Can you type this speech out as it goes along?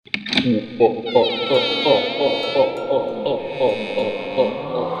Okay,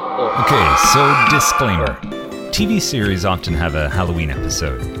 so disclaimer. TV series often have a Halloween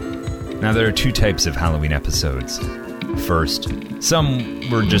episode. Now, there are two types of Halloween episodes. First, some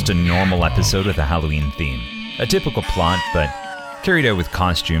were just a normal episode with a Halloween theme. A typical plot, but carried out with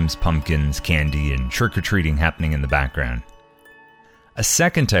costumes, pumpkins, candy, and trick-or-treating happening in the background. A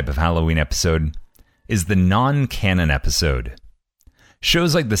second type of Halloween episode is the non-canon episode.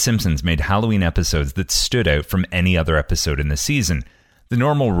 Shows like The Simpsons made Halloween episodes that stood out from any other episode in the season. The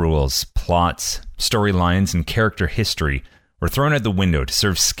normal rules, plots, storylines, and character history were thrown out the window to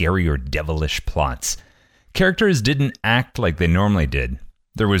serve scary or devilish plots. Characters didn't act like they normally did.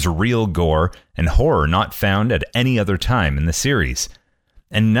 There was real gore and horror not found at any other time in the series.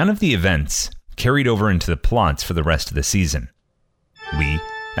 And none of the events carried over into the plots for the rest of the season. We,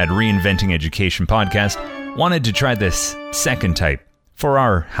 at Reinventing Education Podcast, wanted to try this second type for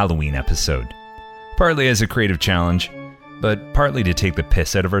our Halloween episode. Partly as a creative challenge, but partly to take the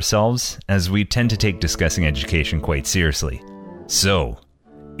piss out of ourselves, as we tend to take discussing education quite seriously. So,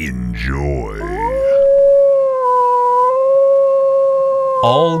 enjoy.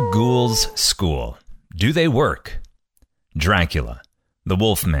 All Ghouls School. Do they work? Dracula, the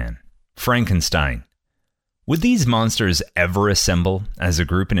Wolfman, Frankenstein. Would these monsters ever assemble as a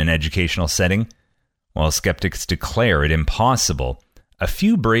group in an educational setting? While skeptics declare it impossible, a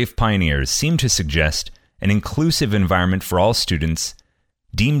few brave pioneers seem to suggest an inclusive environment for all students,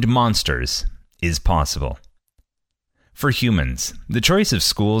 deemed monsters, is possible. For humans, the choice of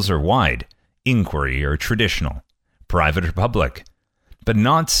schools are wide, inquiry or traditional, private or public, but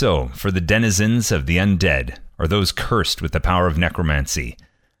not so for the denizens of the undead or those cursed with the power of necromancy.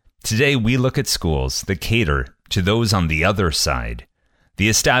 Today we look at schools that cater to those on the other side, the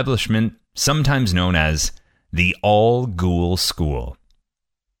establishment sometimes known as the All-Ghoul School.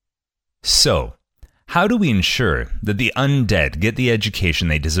 So, how do we ensure that the undead get the education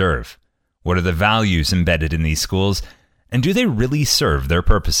they deserve? What are the values embedded in these schools, and do they really serve their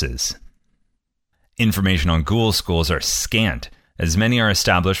purposes? Information on ghoul schools are scant, as many are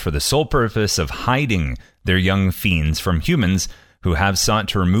established for the sole purpose of hiding their young fiends from humans who have sought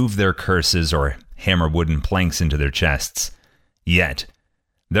to remove their curses or hammer wooden planks into their chests. Yet,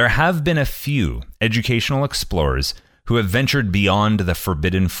 there have been a few educational explorers who have ventured beyond the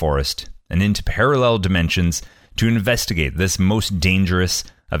forbidden forest and into parallel dimensions to investigate this most dangerous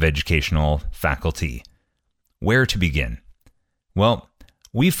of educational faculty. Where to begin? Well,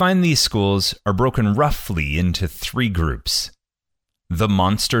 we find these schools are broken roughly into three groups: the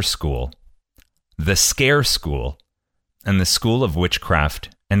Monster School, the Scare School, and the School of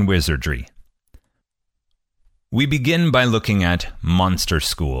Witchcraft and Wizardry. We begin by looking at monster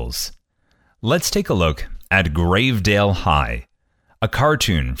schools. Let's take a look at Gravedale High, a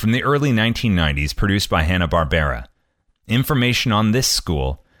cartoon from the early 1990s produced by Hanna-Barbera. Information on this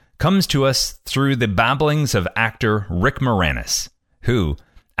school comes to us through the babblings of actor Rick Moranis, who,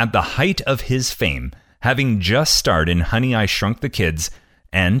 at the height of his fame, having just starred in Honey, I Shrunk the Kids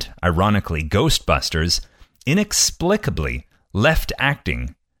and, ironically, Ghostbusters, inexplicably left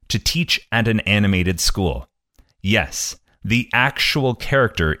acting to teach at an animated school. Yes, the actual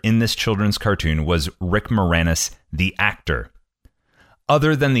character in this children's cartoon was Rick Moranis, the actor.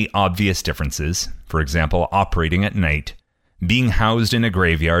 Other than the obvious differences, for example, operating at night, being housed in a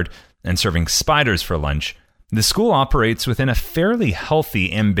graveyard, and serving spiders for lunch, the school operates within a fairly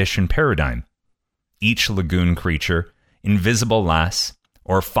healthy ambition paradigm. Each lagoon creature, invisible lass,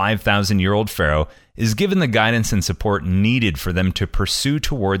 or 5,000-year-old pharaoh is given the guidance and support needed for them to pursue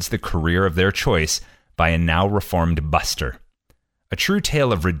towards the career of their choice by a now reformed buster. A true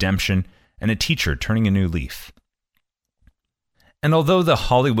tale of redemption and a teacher turning a new leaf. And although the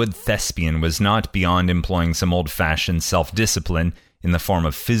Hollywood thespian was not beyond employing some old-fashioned self-discipline in the form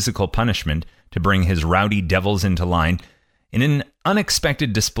of physical punishment to bring his rowdy devils into line, in an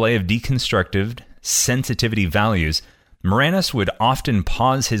unexpected display of deconstructive sensitivity values, Moranis would often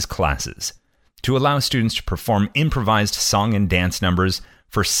pause his classes to allow students to perform improvised song and dance numbers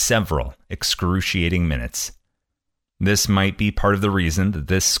for several excruciating minutes. This might be part of the reason that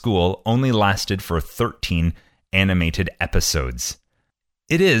this school only lasted for 13 animated episodes.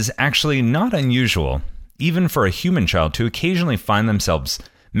 It is actually not unusual, even for a human child, to occasionally find themselves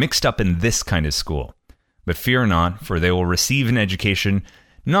mixed up in this kind of school. But fear not, for they will receive an education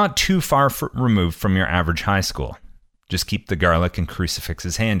not too far removed from your average high school. Just keep the garlic and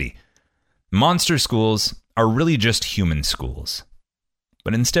crucifixes handy. Monster schools are really just human schools.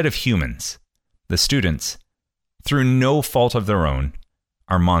 But instead of humans, the students, through no fault of their own,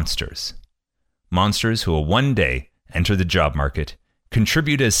 are monsters. Monsters who will one day enter the job market,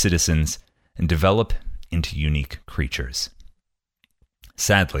 contribute as citizens, and develop into unique creatures.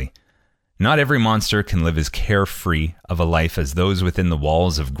 Sadly, not every monster can live as carefree of a life as those within the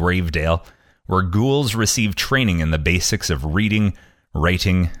walls of Gravedale, where ghouls receive training in the basics of reading,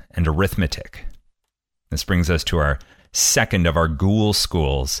 writing, and arithmetic. This brings us to our second of our ghoul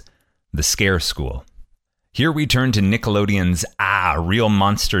schools, the Scare School. Here we turn to Nickelodeon's Real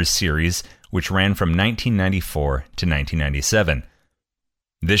Monsters series, which ran from 1994 to 1997.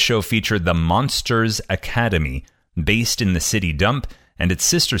 This show featured the Monsters Academy, based in the city dump, and its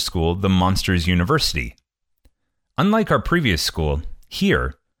sister school, the Monsters University. Unlike our previous school,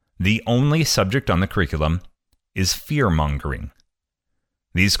 here, the only subject on the curriculum is fear-mongering.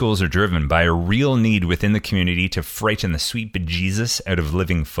 These schools are driven by a real need within the community to frighten the sweet bejesus out of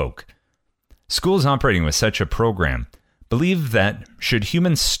living folk. Schools operating with such a program believe that, should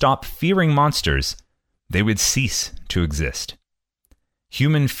humans stop fearing monsters, they would cease to exist.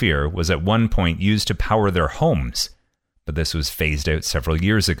 Human fear was at one point used to power their homes, but this was phased out several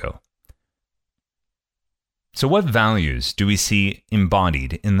years ago. So what values do we see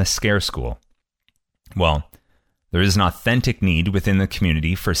embodied in the Scare School? Well, there is an authentic need within the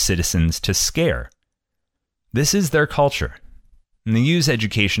community for citizens to scare. This is their culture, and they use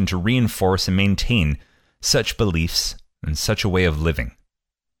education to reinforce and maintain such beliefs and such a way of living,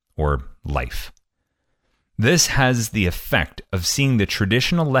 or life. This has the effect of seeing the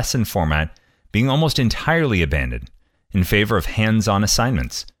traditional lesson format being almost entirely abandoned in favor of hands-on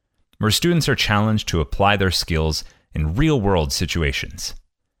assignments, where students are challenged to apply their skills in real-world situations.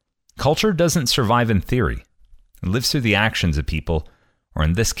 Culture doesn't survive in theory. It lives through the actions of people, or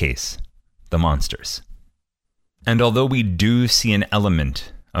in this case, the monsters. And although we do see an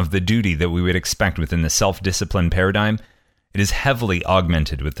element of the duty that we would expect within the self-discipline paradigm, it is heavily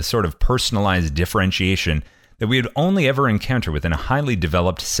augmented with the sort of personalized differentiation that we would only ever encounter within a highly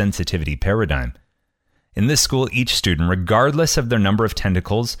developed sensitivity paradigm. In this school, each student, regardless of their number of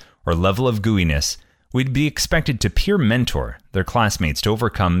tentacles or level of gooiness, would be expected to peer mentor their classmates to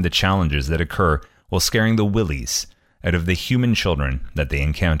overcome the challenges that occur while scaring the willies out of the human children that they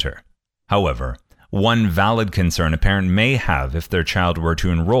encounter. However, one valid concern a parent may have if their child were to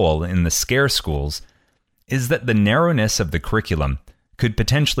enroll in the Scare Schools is that the narrowness of the curriculum could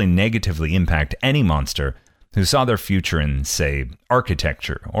potentially negatively impact any monster who saw their future in, say,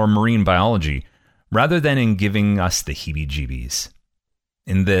 architecture or marine biology, rather than in giving us the heebie-jeebies.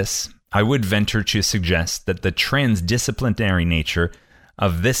 In this, I would venture to suggest that the transdisciplinary nature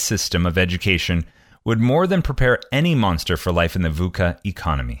of this system of education would more than prepare any monster for life in the VUCA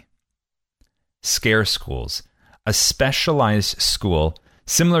economy. Scare Schools, a specialized school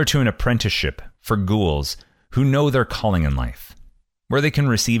similar to an apprenticeship for ghouls who know their calling in life, where they can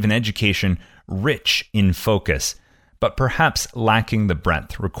receive an education rich in focus, but perhaps lacking the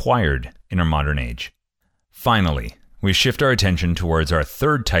breadth required in our modern age. Finally, we shift our attention towards our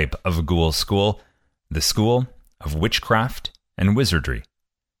third type of ghoul school, the School of Witchcraft and Wizardry.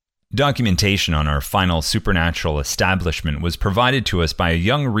 Documentation on our final supernatural establishment was provided to us by a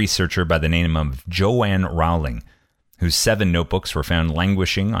young researcher by the name of Joanne Rowling, whose 7 notebooks were found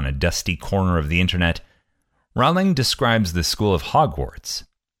languishing on a dusty corner of the internet. Rowling describes the School of Hogwarts,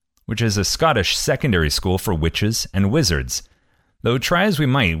 which is a Scottish secondary school for witches and wizards, though try as we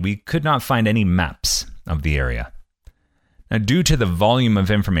might, we could not find any maps of the area. Now, due to the volume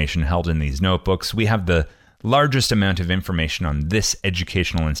of information held in these notebooks, we have the largest amount of information on this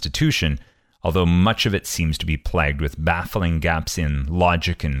educational institution, although much of it seems to be plagued with baffling gaps in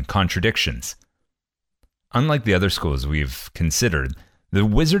logic and contradictions. Unlike the other schools we've considered, the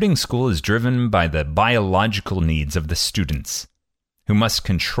Wizarding School is driven by the biological needs of the students, who must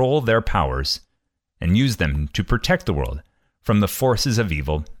control their powers and use them to protect the world from the forces of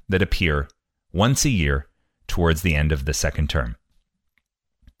evil that appear once a year towards the end of the second term.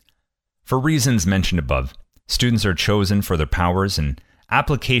 For reasons mentioned above, students are chosen for their powers and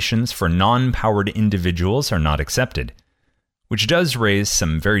applications for non-powered individuals are not accepted, which does raise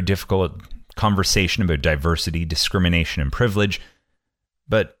some very difficult conversation about diversity, discrimination, and privilege,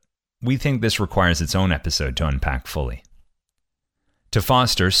 but we think this requires its own episode to unpack fully. To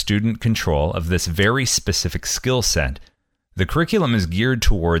foster student control of this very specific skill set, the curriculum is geared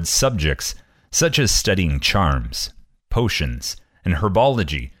towards subjects such as studying charms, potions, and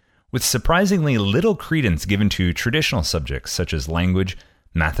herbology, with surprisingly little credence given to traditional subjects such as language,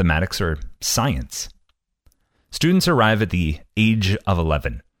 mathematics, or science. Students arrive at the age of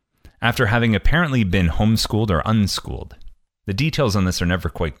 11, after having apparently been homeschooled or unschooled. The details on this are never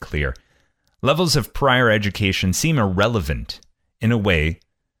quite clear. Levels of prior education seem irrelevant in a way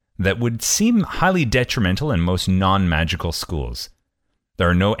that would seem highly detrimental in most non-magical schools. There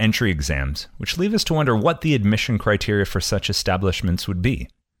are no entry exams, which leave us to wonder what the admission criteria for such establishments would be.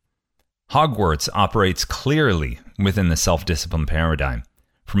 Hogwarts operates clearly within the self-discipline paradigm,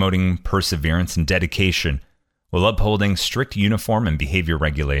 promoting perseverance and dedication while upholding strict uniform and behavior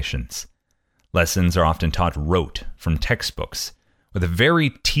regulations. Lessons are often taught rote from textbooks, with a very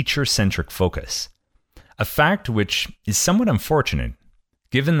teacher-centric focus. A fact which is somewhat unfortunate,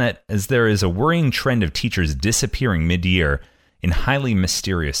 given that as there is a worrying trend of teachers disappearing mid-year in highly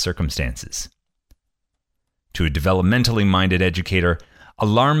mysterious circumstances. To a developmentally minded educator,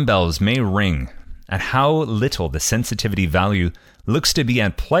 alarm bells may ring at how little the sensitivity value looks to be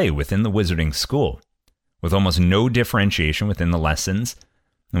at play within the Wizarding School, with almost no differentiation within the lessons,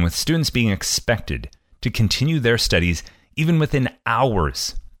 and with students being expected to continue their studies even within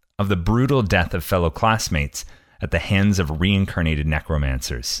hours of the brutal death of fellow classmates at the hands of reincarnated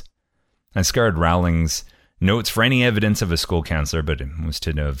necromancers. I scoured Rowling's notes for any evidence of a school counselor, but it was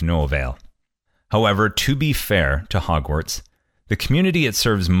of no avail. However, to be fair to Hogwarts, the community it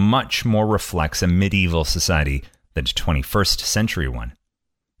serves much more reflects a medieval society than a 21st century one,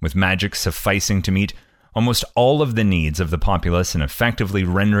 with magic sufficing to meet almost all of the needs of the populace and effectively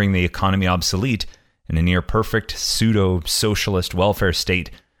rendering the economy obsolete in a near-perfect pseudo-socialist welfare state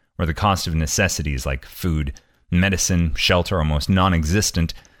where the cost of necessities like food, medicine, shelter are almost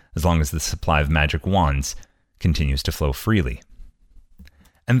non-existent as long as the supply of magic wands continues to flow freely.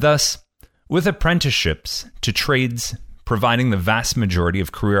 And thus, with apprenticeships to trades providing the vast majority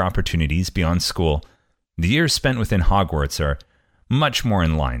of career opportunities beyond school, the years spent within Hogwarts are much more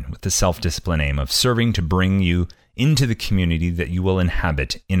in line with the self-discipline aim of serving to bring you into the community that you will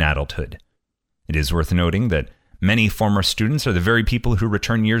inhabit in adulthood. It is worth noting that many former students are the very people who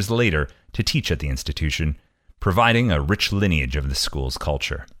return years later to teach at the institution, providing a rich lineage of the school's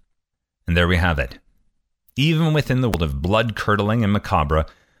culture. And there we have it. Even within the world of blood-curdling and macabre,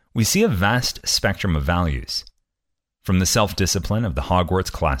 we see a vast spectrum of values. From the self-discipline of the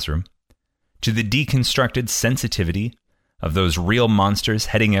Hogwarts classroom, to the deconstructed sensitivity of those real monsters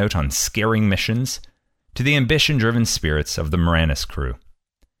heading out on scaring missions, to the ambition-driven spirits of the Moranis crew.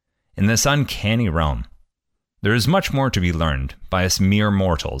 In this uncanny realm, there is much more to be learned by us mere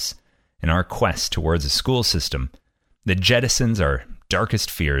mortals in our quest towards a school system that jettisons our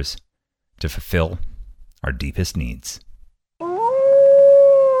darkest fears to fulfill our deepest needs.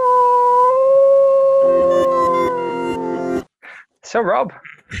 So, Rob,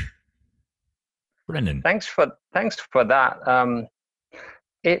 Brendan, thanks for that.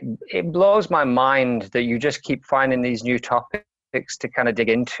 It blows my mind that you just keep finding these new topics to kind of dig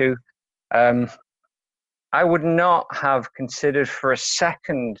into. I would not have considered for a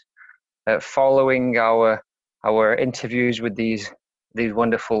second following our interviews with these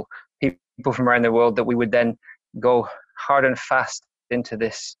wonderful people from around the world that we would then go hard and fast into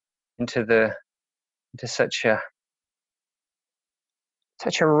such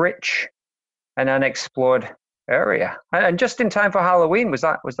a rich and unexplored area, and just in time for Halloween. Is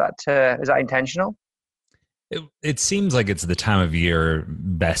that intentional? it seems like it's the time of year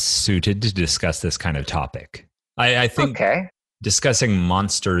best suited to discuss this kind of topic. I think discussing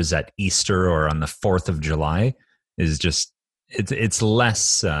monsters at Easter or on the 4th of July is just it's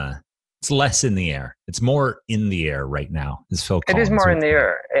less in the air. It's more in the air right now, as Phil Collins. It is more in the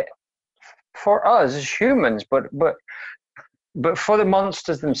air for us as humans, but for the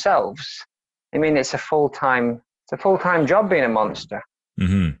monsters themselves, I mean, it's a full-time job being a monster.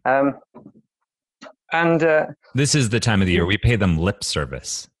 Mm-hmm. And this is the time of the year we pay them lip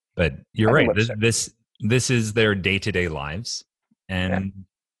service. But you're right. This is their day-to-day lives, and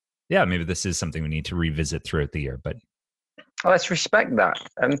maybe this is something we need to revisit throughout the year. But let's respect that.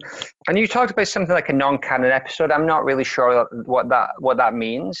 And you talked about something like a non-canon episode. I'm not really sure what that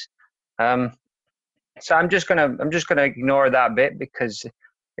means. So I'm just gonna ignore that bit because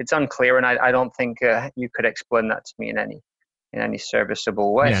it's unclear, and I don't think you could explain that to me in any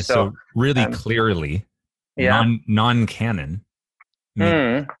serviceable way. Yeah. So really clearly, non-canon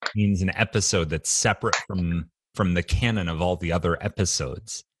means an episode that's separate from the canon of all the other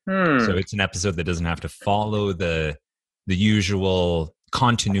episodes. So it's an episode that doesn't have to follow the usual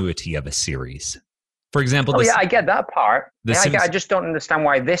continuity of a series. For example, I get that part. I just don't understand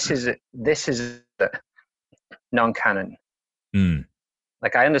why this is non-canon.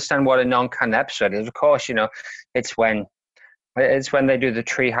 Like, I understand what a non-canon episode is. Of course, it's when they do the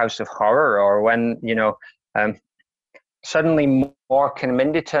Treehouse of Horror, or when suddenly Mork and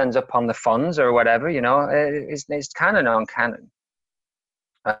Mindy turns up on the Fonz or whatever. It's kind of non-canon.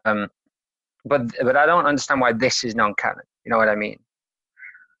 But I don't understand why this is non-canon. You know what I mean?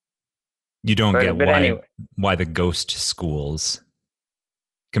 You don't get why the ghost schools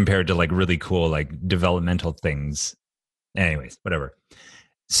compared to like really cool like developmental things. Anyways, whatever.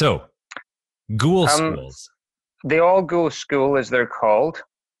 So, ghoul schools. The all ghoul school, as they're called.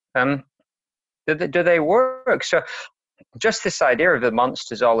 Do they work? So, just this idea of the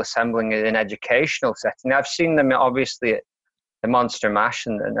monsters all assembling in an educational setting. I've seen them obviously at the Monster Mash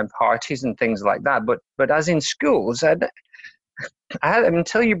and parties and things like that. But as in schools, I had,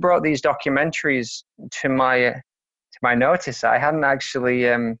 until you brought these documentaries to my notice, I hadn't actually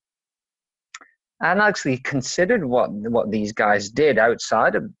considered what these guys did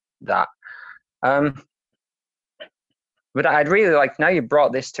outside of that. But I'd really like, now you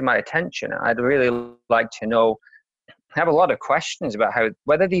brought this to my attention, I'd really like to know. I have a lot of questions about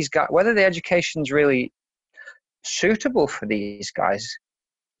whether the education's really suitable for these guys.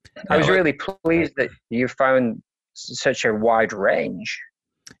 I was really pleased that you found such a wide range.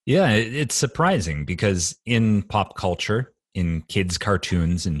 Yeah, it's surprising because in pop culture, in kids'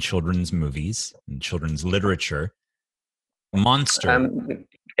 cartoons and children's movies and children's literature, stick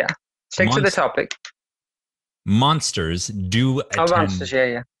to the topic. Monsters do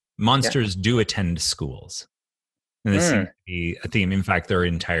attend. Monsters do attend schools. And this seems to be a theme. In fact, there are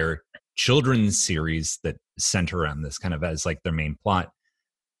entire children's series that center around this kind of as like their main plot.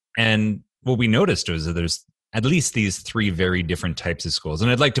 And what we noticed was that there's at least these three very different types of schools.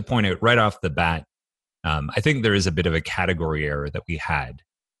 And I'd like to point out right off the bat, I think there is a bit of a category error that we had.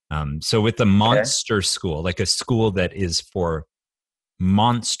 So with the monster school, like a school that is for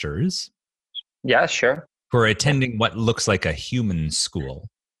monsters. Yeah, sure. For attending what looks like a human school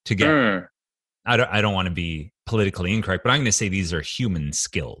to get... I don't want to be politically incorrect, but I'm going to say these are human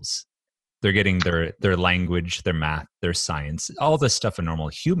skills. They're getting their language, their math, their science, all the stuff a normal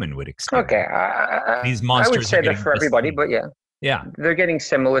human would expect. Okay. These monsters I would say that for everybody, but yeah. Yeah. They're getting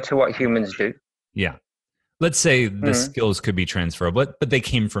similar to what humans do. Yeah. Let's say the skills could be transferable, but they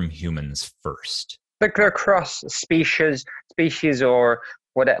came from humans first. But they're cross species or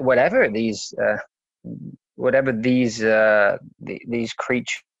whatever these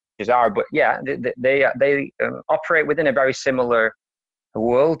creatures are, but yeah, they operate within a very similar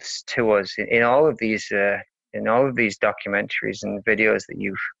world to us in all of these documentaries and videos that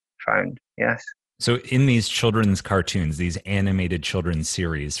you've found. Yes. So in these children's cartoons, these animated children's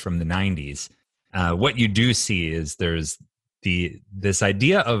series from the 90s, what you do see is there's this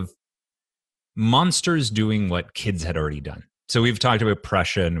idea of monsters doing what kids had already done. So we've talked about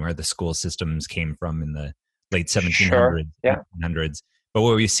Prussia and where the school systems came from in the late 1700s, 1800s. But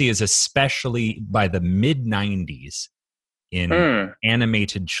what we see is, especially by the mid-90s in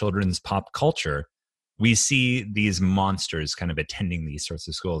animated children's pop culture, we see these monsters kind of attending these sorts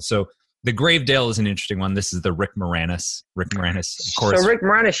of schools. So the Gravedale is an interesting one. This is the Rick Moranis. Rick Moranis, of course. So Rick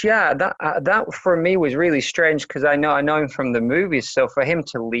Moranis, yeah, that for me was really strange because I know him from the movies. So for him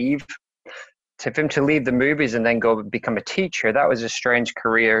to leave the movies and then go become a teacher, that was a strange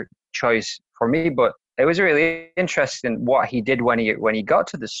career choice for me. But it was really interesting what he did when he got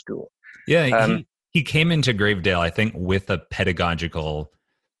to the school. Yeah, he came into Gravedale, I think, with a pedagogical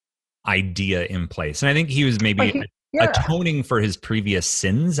idea in place. And I think he was maybe atoning for his previous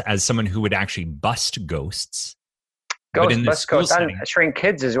sins as someone who would actually bust ghosts. Bust ghosts, and shrink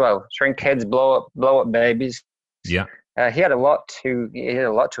kids as well. Shrink kids, blow up babies. Yeah. He had a lot to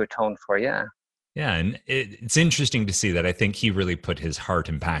atone for, yeah. Yeah, and it's interesting to see that. I think he really put his heart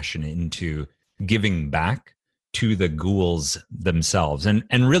and passion into giving back to the ghouls themselves and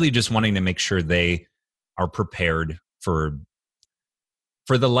really just wanting to make sure they are prepared for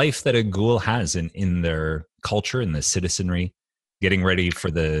the life that a ghoul has in their culture, in the citizenry, getting ready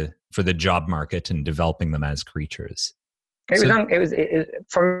for the job market and developing them as creatures.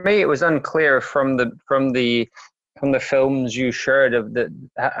 For me, it was unclear from the films you shared of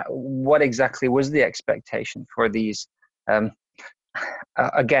what exactly was the expectation for these.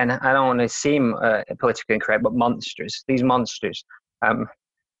 Again, I don't want to seem politically incorrect, but these monsters.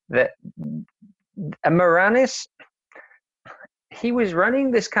 Moranis, he was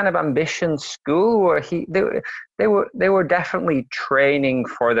running this kind of ambition school where they were definitely training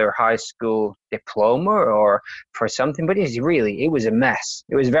for their high school diploma or for something, but it was a mess.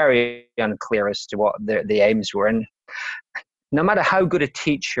 It was very unclear as to what the aims were, and no matter how good a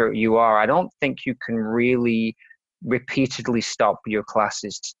teacher you are, I don't think you can really repeatedly stop your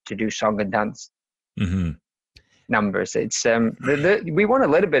classes to do song and dance numbers. It's we want a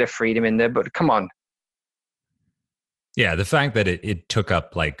little bit of freedom in there, but come on. Yeah, the fact that it took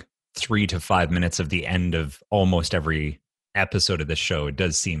up like 3 to 5 minutes of the end of almost every episode of the show, it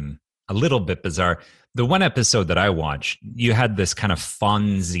does seem a little bit bizarre. The one episode that I watched, you had this kind of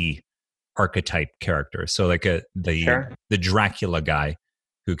Fonzie archetype character, so like the Dracula guy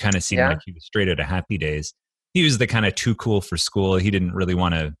who kind of seemed Yeah. like he was straight out of Happy Days. He was the kind of too cool for school. He didn't really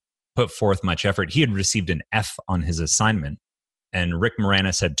want to put forth much effort. He had received an F on his assignment, and Rick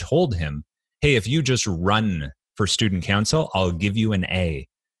Moranis had told him, hey, if you just run for student council, I'll give you an A.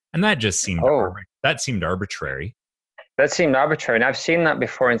 And that just seemed arbitrary. That seemed arbitrary. And I've seen that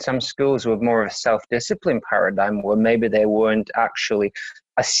before in some schools with more of a self-discipline paradigm where maybe they weren't actually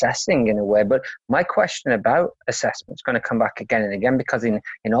assessing in a way. But my question about assessment is going to come back again and again, because in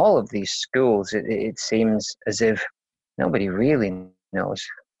all of these schools, it seems as if nobody really knows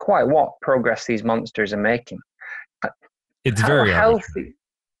quite what progress these monsters are making. It's very healthy.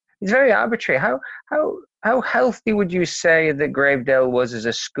 It's very arbitrary. How healthy would you say that Gravedale was as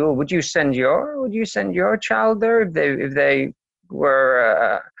a school? Would you send your child there if they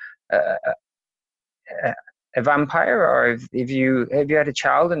were a vampire, or if you had a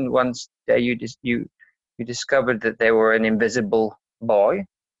child and once day you discovered that they were an invisible boy?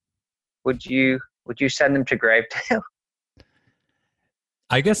 Would you send them to Gravedale?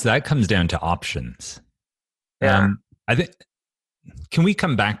 I guess that comes down to options. Yeah. I think. Can we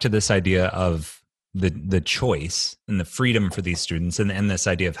come back to this idea of the choice and the freedom for these students and this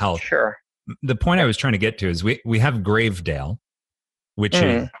idea of health? Sure. The point I was trying to get to is we have Gravedale, which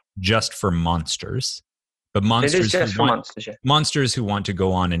is just for monsters, but monsters who want to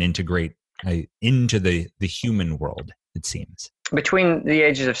go on and integrate into the human world, it seems. Between the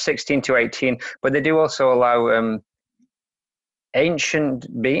ages of 16 to 18, but they do also allow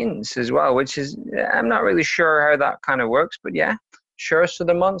ancient beings as well, which is, I'm not really sure how that kind of works, but yeah, sure. So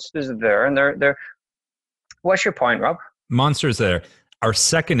the monsters are there, and they're what's your point, Rob? Monsters there. Our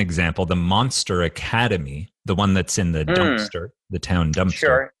second example, the Monster Academy, the one that's in the dumpster, the town dumpster.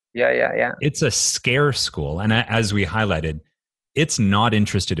 Sure. Yeah. It's a scare school, and as we highlighted, it's not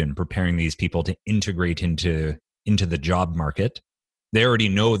interested in preparing these people to integrate into the job market. They already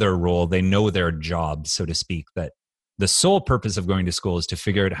know their role, they know their job, so to speak, that the sole purpose of going to school is to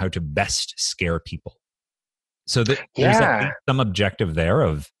figure out how to best scare people. So there's at least some objective there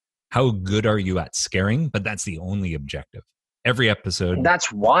of how good are you at scaring, but that's the only objective. Every episode.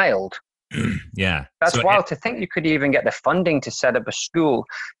 That's wild. Yeah. That's wild to think you could even get the funding to set up a school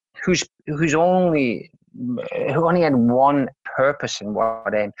who only had one purpose and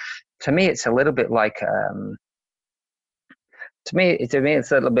one aim. To me, it's a little bit like it's a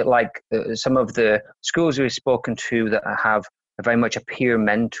little bit like some of the schools we've spoken to that have very much a peer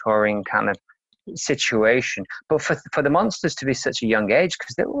mentoring kind of situation. But for the monsters to be such a young age,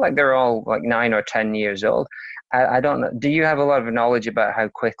 because they look like they're all like 9 or 10 years old, I don't know. Do you have a lot of knowledge about how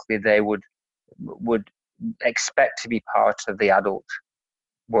quickly they would expect to be part of the adult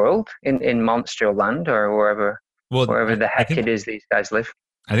world in Monster Land or wherever the heck it is these guys live?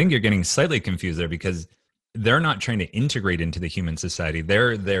 I think you're getting slightly confused there, because they're not trying to integrate into the human society.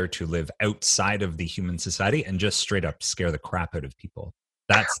 They're there to live outside of the human society and just straight up scare the crap out of people.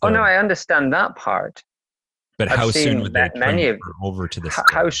 I understand that part. But how soon would they turn over to the scare?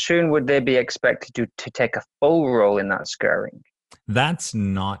 How soon would they be expected to take a full role in that scaring? That's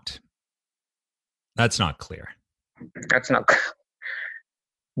not clear. That's not.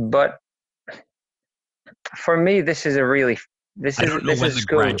 But for me, this is a really. I don't know when the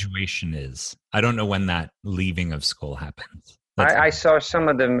graduation is. I don't know when that leaving of school happens. I saw some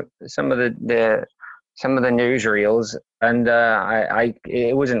of the newsreels, and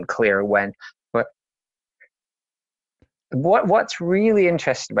it wasn't clear when. But what's really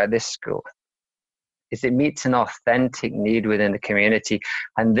interesting about this school is it meets an authentic need within the community,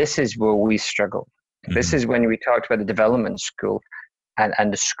 and this is where we struggle. Mm-hmm. This is when we talked about the development school,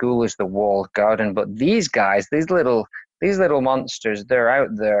 and the school is the walled garden. But these guys, these little monsters, they're out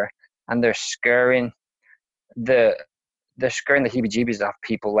there and they're scaring the heebie-jeebies off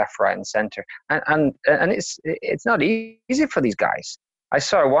people left, right, and center. And it's not easy for these guys. I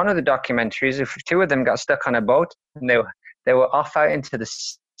saw one of the documentaries. If 2 of them got stuck on a boat and they were off out into the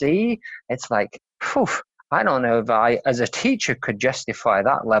sea. It's like, I don't know if I, as a teacher, could justify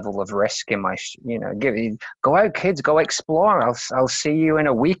that level of risk in my, go out, kids, go explore. I'll see you in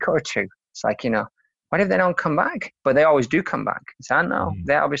a week or 2. It's like, what if they don't come back? But they always do come back. So I know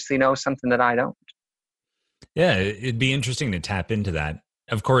they obviously know something that I don't. Yeah, it'd be interesting to tap into that.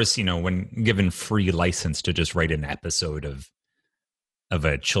 Of course, when given free license to just write an episode of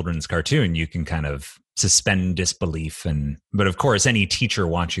a children's cartoon, you can kind of suspend disbelief. But of course, any teacher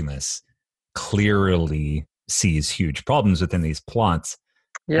watching this clearly sees huge problems within these plots.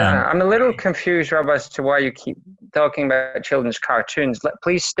 Yeah, I'm a little confused, Rob, as to why you keep talking about children's cartoons.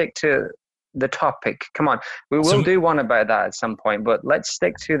 Please stick to the topic. Come on. We will do one about that at some point, but let's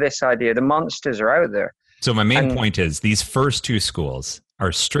stick to this idea. The monsters are out there. So my main And point is these first two schools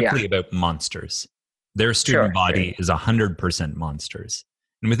are strictly about monsters. Their student Sure, body is 100% monsters.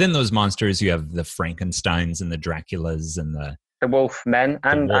 And within those monsters, you have the Frankensteins and the Draculas and the wolf men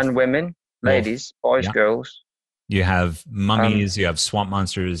and women, wolf. ladies, boys, Yeah. girls. You have mummies, you have swamp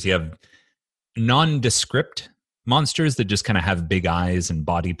monsters, you have nondescript monsters that just kind of have big eyes and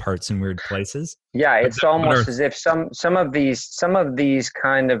body parts in weird places. Yeah, it's almost as if some of these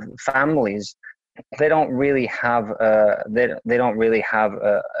kind of families, they don't really have they don't really have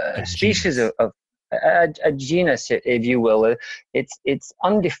a species genus. of a genus, if you will. It's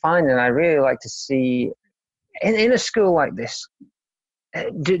undefined, and I really like to see in a school like this.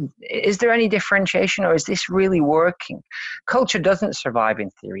 Is there any differentiation, or is this really working? Culture doesn't survive in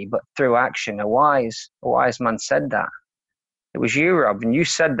theory, but through action. A wise man said that. It was you, Rob, and you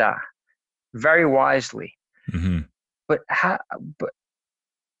said that very wisely. Mm-hmm. But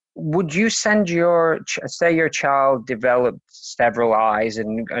would you send your child developed several eyes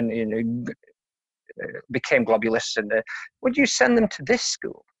and became globulous, and would you send them to this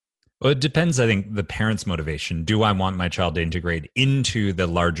school? Well, it depends, I think, the parent's motivation. Do I want my child to integrate into the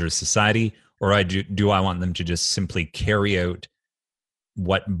larger society, or do I want them to just simply carry out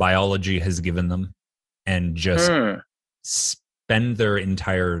what biology has given them and just spend their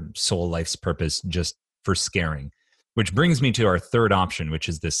entire soul life's purpose just for scaring? Which brings me to our third option, which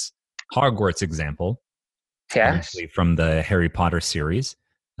is this Hogwarts example. Yes. From the Harry Potter series.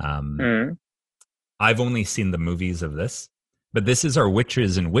 I've only seen the movies of this. But this is our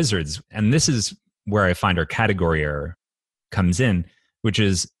witches and wizards. And this is where I find our category error comes in, which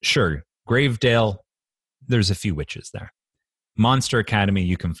is, sure, Gravedale, there's a few witches there. Monster Academy,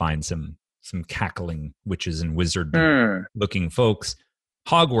 you can find some cackling witches and wizard-looking folks.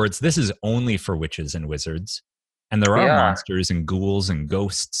 Hogwarts, this is only for witches and wizards. And there are monsters and ghouls and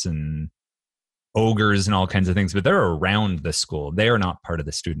ghosts and ogres and all kinds of things, but they're around the school. They are not part of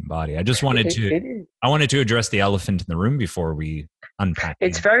the student body. I just wanted to address the elephant in the room before we unpack it.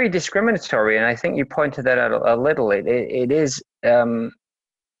 It's very discriminatory, and I think you pointed that out a little. It is. I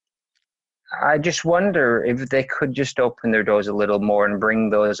just wonder if they could just open their doors a little more and bring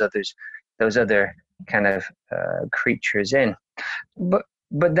those other kind of creatures in. But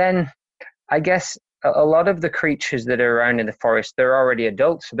then, I guess a lot of the creatures that are around in the forest, they're already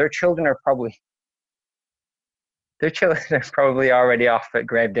adults, so their children are probably already off at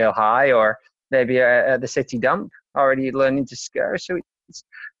Gravedale High, or maybe at the city dump, already learning to scare. So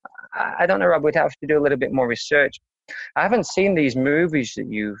I don't know, Rob. We'd have to do a little bit more research. I haven't seen these movies that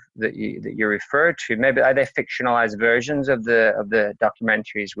you referred to. Maybe are they fictionalized versions of the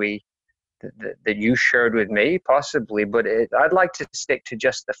documentaries that you shared with me? Possibly, but I'd like to stick to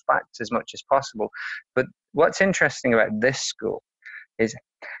just the facts as much as possible. But what's interesting about this school is it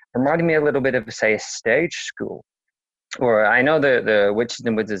reminded me a little bit of, say, a stage school. Or I know the witches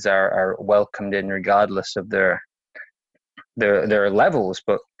and wizards are welcomed in regardless of their levels,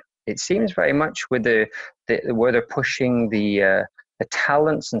 but it seems very much with where they're pushing the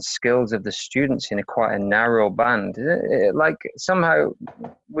talents and skills of the students in quite a narrow band. Like somehow,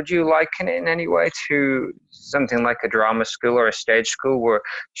 would you liken it in any way to something like a drama school or a stage school where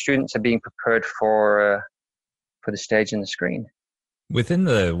students are being prepared for the stage and the screen? Within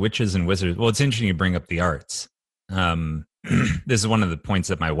the witches and wizards, well, it's interesting you bring up the arts. This is one of the points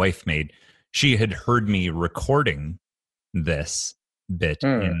that my wife made. She had heard me recording this bit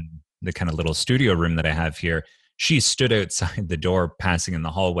in the kind of little studio room that I have here. She stood outside the door, passing in the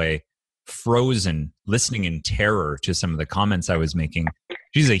hallway, frozen, listening in terror to some of the comments I was making.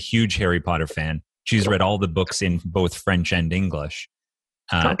 She's a huge Harry Potter fan. She's read all the books in both French and English.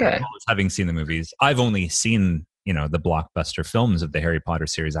 As well as having seen the movies. I've only seen, the blockbuster films of the Harry Potter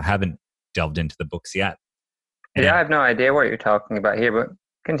series. I haven't delved into the books yet. And I have no idea what you're talking about here, but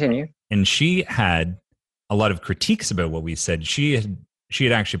continue. And she had a lot of critiques about what we said. She had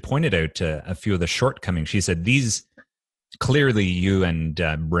actually pointed out a few of the shortcomings. She said, these clearly you and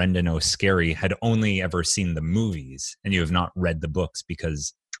Brendan O'Scarry had only ever seen the movies and you have not read the books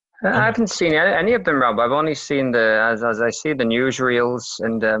because... I haven't seen any of them, Rob. I've only seen as I see the newsreels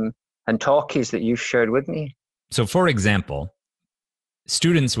and talkies that you've shared with me. So for example,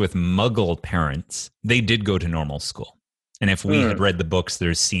 students with Muggle parents, they did go to normal school. And if we had read the books,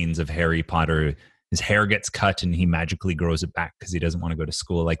 there's scenes of Harry Potter, his hair gets cut and he magically grows it back because he doesn't want to go to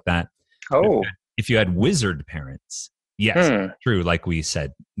school like that. Oh. If you had wizard parents, yes, true, like we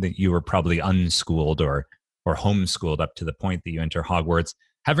said, that you were probably unschooled or homeschooled up to the point that you enter Hogwarts,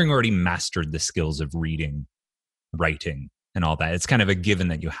 having already mastered the skills of reading, writing, and all that. It's kind of a given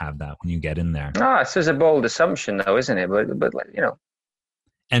that you have that when you get in there. This is a bold assumption, though, isn't it? But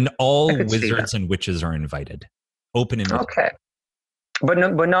And all I could see wizards that. and witches are invited. Open invitation. Okay,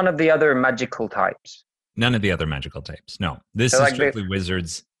 but but none of the other magical types. None of the other magical types. No, this So is like the strictly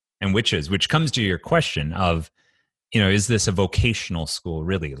wizards and witches, which comes to your question of, is this a vocational school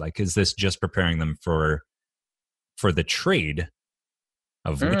really? Like, is this just preparing them for the trade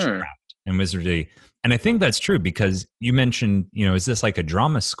of witchcraft and wizardry? And I think that's true because you mentioned, is this like a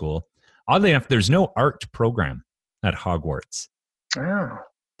drama school? Oddly enough, there's no art program at Hogwarts. oh,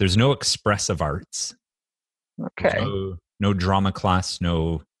 There's no expressive arts. There's okay. no drama class,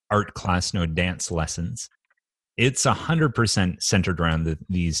 no art class, no dance lessons. It's 100% centered around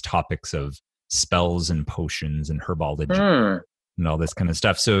these topics of spells and potions and herbology and all this kind of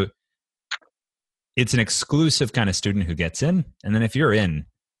stuff. So it's an exclusive kind of student who gets in. And then if you're in,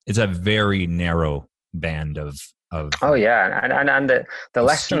 it's a very narrow band of Oh yeah, and the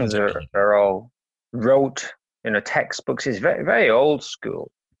lessons ability. are all rote, textbooks. Is very very old school.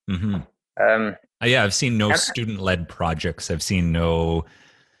 Mm-hmm. Um, Yeah, I've seen no and, student-led projects. I've seen no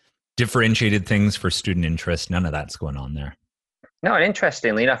differentiated things for student interest. None of that's going on there. no, and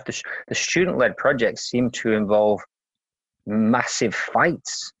interestingly enough, the student-led projects seem to involve massive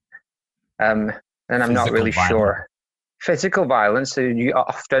fights. And I'm not really sure. Physical violence, so you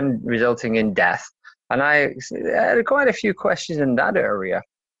often resulting in death. And I had quite a few questions in that area.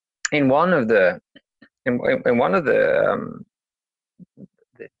 In one of the the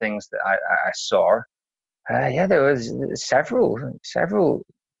things that I saw, there was several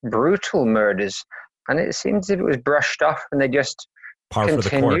brutal murders, and it seems as if it was brushed off, and they just par continued. for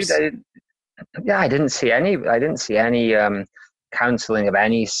the course. I didn't see any. Counseling of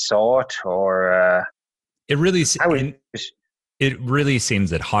any sort, or it really seems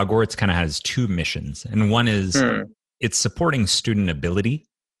that Hogwarts kind of has two missions, and one is it's supporting student ability.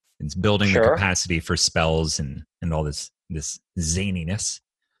 It's building the capacity for spells and all this zaniness.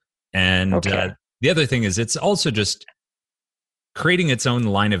 And the other thing is it's also just creating its own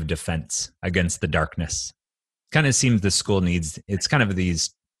line of defense against the darkness. Kind of seems the school needs, it's kind of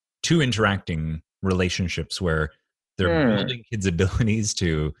these two interacting relationships where they're building kids' abilities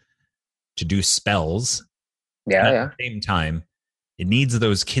to do spells. Yeah, and at the same time, it needs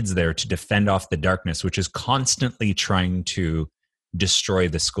those kids there to defend off the darkness, which is constantly trying to destroy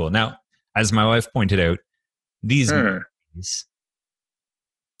the school. Now, as my wife pointed out, these movies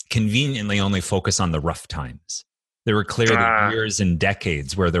conveniently only focus on the rough times. There were clearly years and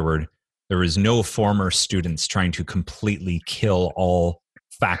decades where there was no former students trying to completely kill all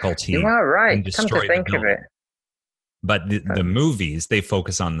faculty. You are right. And destroy Come to think of it. But the movies, they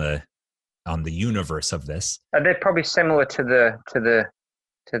focus on the universe of this. They're probably similar to the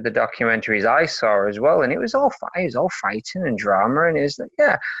documentaries I saw as well, and it was all fighting and drama, and it was like,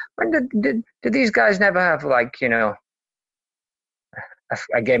 yeah. When did these guys never have a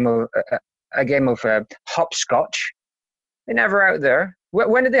game of hopscotch? They're never out there.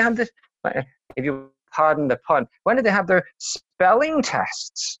 When did they have this? If you pardon the pun, when did they have their spelling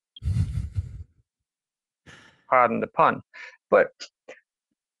tests? Pardon the pun, but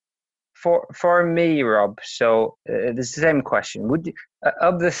for me, Rob. So this is the same question. Would you,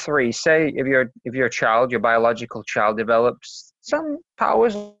 of the three, say if your child, your biological child, develops some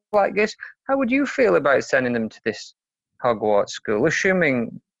powers like this, how would you feel about sending them to this Hogwarts school?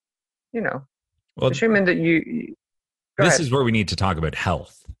 Assuming that you this is where we need to talk about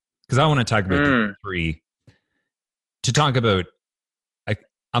health, because I want to talk about the three. To talk about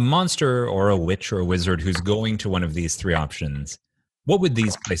a monster or a witch or a wizard who's going to one of these three options, what would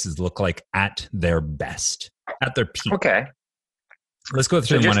these places look like at their best, at their peak? Okay. Let's go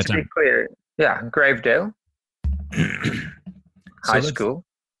through them one at a time. Just to be clear, yeah, Gravedale, high school.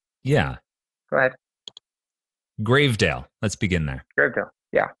 Yeah. Go ahead. Gravedale. Let's begin there. Gravedale,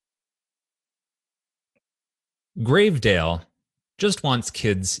 yeah. Gravedale just wants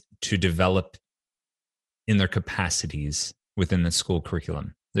kids to develop in their capacities within the school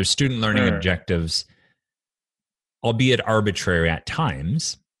curriculum. Their student learning objectives, albeit arbitrary at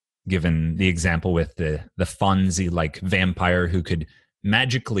times, given the example with the Fonzie-like vampire who could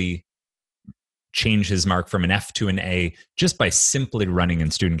magically change his mark from an F to an A just by simply running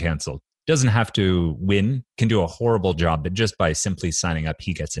in student council. Doesn't have to win, can do a horrible job, but just by simply signing up,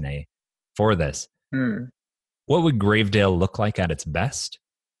 he gets an A for this. What would Gravedale look like at its best?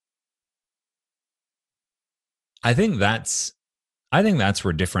 I think that's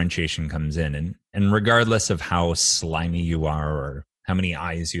where differentiation comes in. And regardless of how slimy you are or how many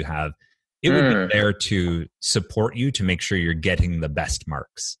eyes you have, it would be there to support you to make sure you're getting the best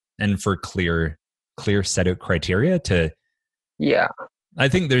marks and for clear set out criteria to. Yeah. I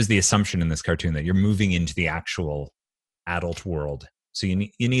think there's the assumption in this cartoon that you're moving into the actual adult world So you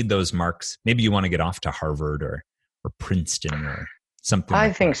need those marks. Maybe you want to get off to Harvard or Princeton or something.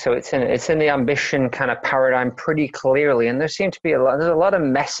 I think so. It's in the ambition kind of paradigm pretty clearly, and there seems to be there's a lot of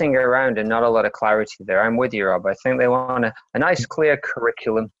messing around and not a lot of clarity there. I'm with you, Rob. I think they want a nice, clear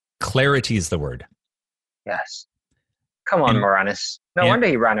curriculum. Clarity is the word. Yes. Come on, Moranis. No wonder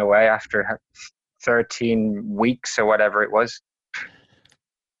he ran away after 13 weeks or whatever it was.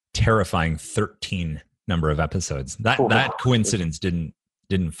 Terrifying 13 number of episodes. That coincidence didn't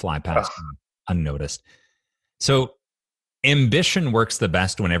fly past me unnoticed. So ambition works the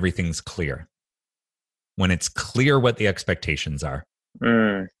best when everything's clear. When it's clear what the expectations are.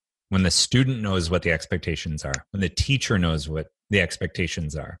 When the student knows what the expectations are. When the teacher knows what the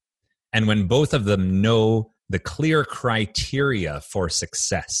expectations are. And when both of them know the clear criteria for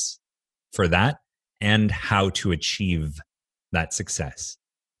success for that and how to achieve that success.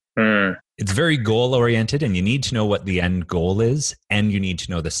 It's very goal oriented, and you need to know what the end goal is, and you need to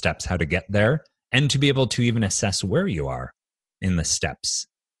know the steps how to get there, and to be able to even assess where you are in the steps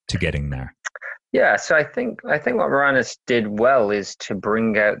to getting there. Yeah, so I think what Moranis did well is to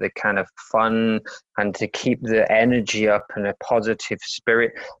bring out the kind of fun and to keep the energy up and a positive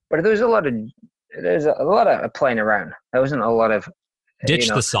spirit. But there's a lot of playing around. There wasn't a lot of ditch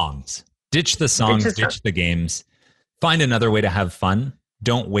the songs, ditch the games, find another way to have fun.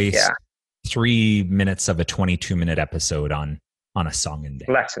 Don't waste 3 minutes of a 22-minute episode on a song and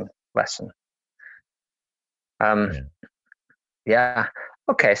dance. Lesson. Yeah.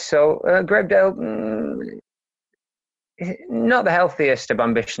 Okay, so Gravedale, not the healthiest of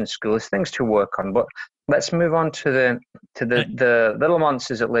ambition schools, things to work on. But let's move on to the little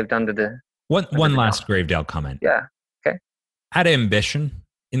monsters that lived under the. One last Gravedale comment. Yeah. Okay. At ambition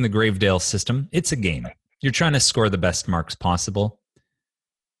in the Gravedale system, it's a game. You're trying to score the best marks possible.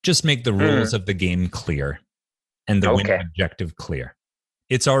 Just make the rules of the game clear and the winning objective clear.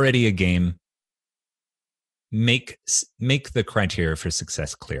 It's already a game. Make the criteria for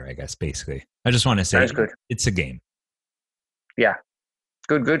success clear, I guess, basically. I just want to say it's a game. Yeah.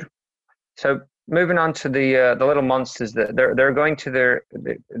 Good. So moving on to the little monsters, that they're going to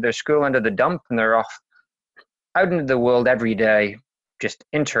their school under the dump, and they're off out into the world every day, just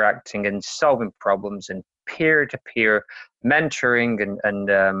interacting and solving problems and peer-to-peer mentoring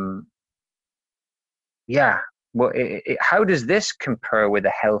and well, how does this compare with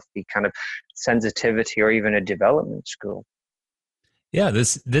a healthy kind of sensitivity or even a development school? Yeah,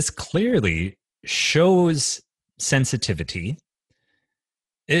 this clearly shows sensitivity.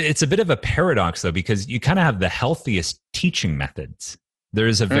 It's a bit of a paradox, though, because you kind of have the healthiest teaching methods.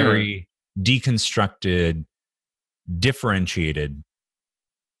 There's a very deconstructed, differentiated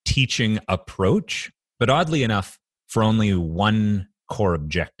teaching approach, but oddly enough, for only one core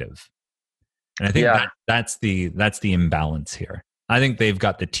objective. And I think that's the imbalance here. I think they've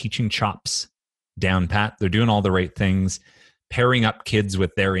got the teaching chops down pat. They're doing all the right things, pairing up kids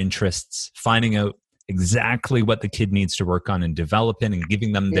with their interests, finding out exactly what the kid needs to work on and develop in, and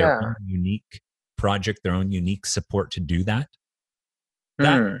giving them their own unique project, their own unique support to do that.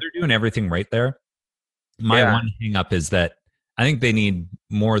 They're doing everything right there. My one hang up is that I think they need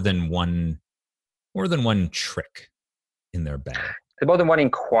more than one trick in their bag. More than one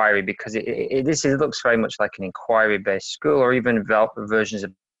inquiry, because it looks very much like an inquiry-based school, or even versions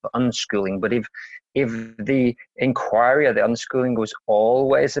of unschooling. But if the inquiry or the unschooling was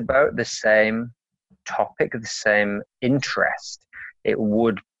always about the same topic, the same interest, it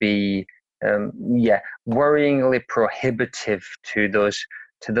would be worryingly prohibitive to those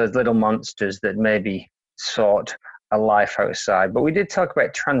little monsters that maybe sought a life outside. But we did talk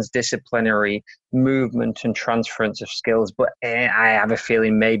about transdisciplinary movement and transference of skills, but I have a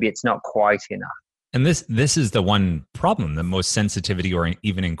feeling maybe it's not quite enough. And this is the one problem that most sensitivity or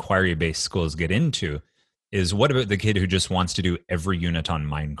even inquiry-based schools get into is, what about the kid who just wants to do every unit on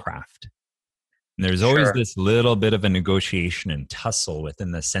Minecraft? And there's always this little bit of a negotiation and tussle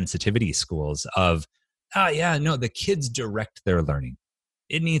within the sensitivity schools of, the kids direct their learning.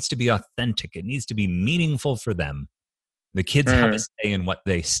 It needs to be authentic. It needs to be meaningful for them. The kids have a say in what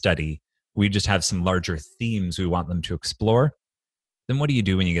they study. We just have some larger themes we want them to explore. Then what do you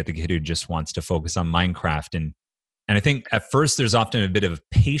do when you get the kid who just wants to focus on Minecraft? And I think at first there's often a bit of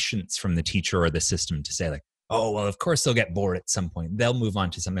patience from the teacher or the system to say, like, oh, well, of course they'll get bored at some point. They'll move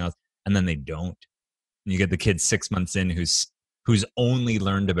on to something else. And then they don't. And you get the kid 6 months in who's only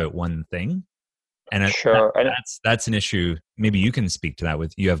learned about one thing. And that's an issue. Maybe you can speak to that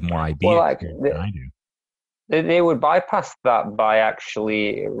with, you have more idea than I do. They would bypass that by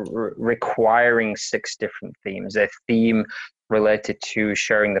actually requiring 6 different themes. A theme related to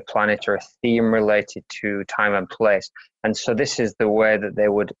sharing the planet, or a theme related to time and place. And so this is the way that they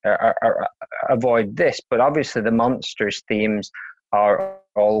would avoid this. But obviously the monsters themes are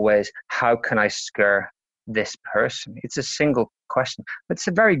always, how can I scare this person? It's a single question, but it's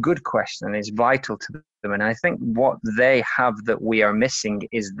a very good question and it's vital to them. And I think what they have that we are missing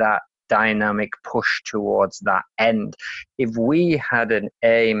is that dynamic push towards that end. If we had an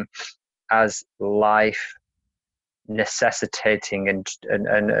aim as life necessitating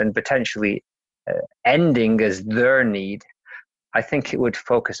and potentially ending as their need, I think it would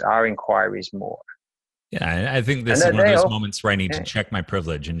focus our inquiries more. Yeah, I think this is one of those moments where I need to check my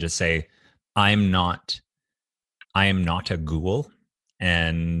privilege and just say, I am not a ghoul,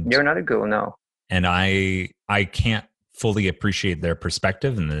 and you're not a ghoul, no. And I can't fully appreciate their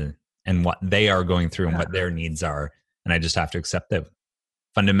perspective and what they are going through and what their needs are, and I just have to accept that.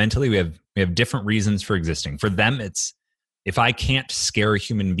 Fundamentally, we have different reasons for existing. For them, it's, if I can't scare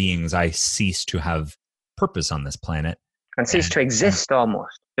human beings, I cease to have purpose on this planet. And cease to exist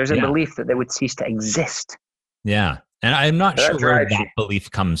almost. There's a belief that they would cease to exist. Yeah. And I'm not sure where that belief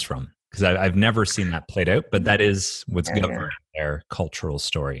comes from, because I've never seen that played out, but that is what's governing their cultural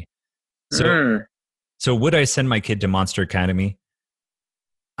story. So would I send my kid to Monster Academy?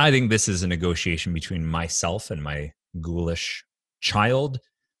 I think this is a negotiation between myself and my ghoulish child.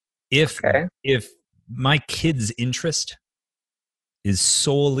 If my kid's interest is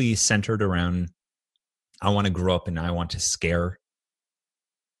solely centered around, I want to grow up and I want to scare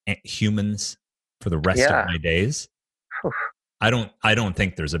humans for the rest of my days, I don't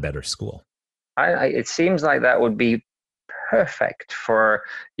think there's a better school. It seems like that would be perfect for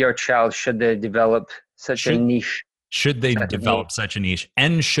your child should they develop such a niche. Should they develop such a niche?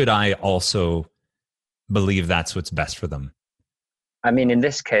 And should I also believe that's what's best for them? I mean, in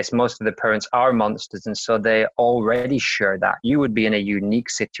this case, most of the parents are monsters, and so they already share that. You would be in a unique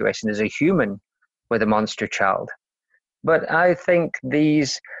situation as a human with a monster child. But I think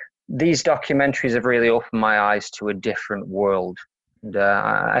these documentaries have really opened my eyes to a different world. And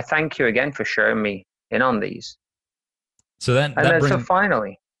I thank you again for sharing me in on these. So so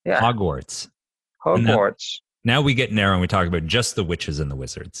finally, Hogwarts. Now we get narrow and we talk about just the witches and the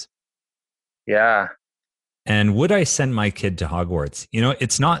wizards. Yeah. And would I send my kid to Hogwarts? You know,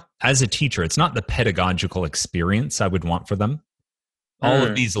 it's not, as a teacher, it's not the pedagogical experience I would want for them. All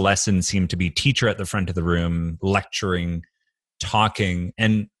of these lessons seem to be teacher at the front of the room, lecturing, talking.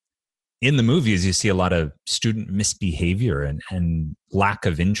 And in the movies, you see a lot of student misbehavior and lack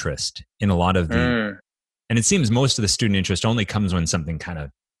of interest in a lot of the... And it seems most of the student interest only comes when something kind of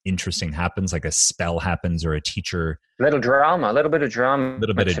interesting happens, like a spell happens or a teacher... a little bit of drama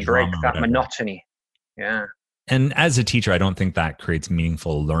to break that monotony. Yeah. And as a teacher, I don't think that creates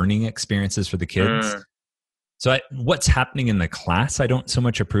meaningful learning experiences for the kids. So what's happening in the class, I don't so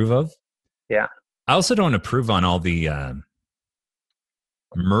much approve of. Yeah. I also don't approve on all the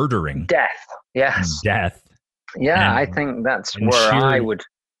murdering. Death. Yes. Death. Yeah, I think that's where I would.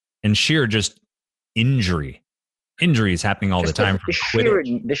 And sheer just injury. Injury is happening all the time.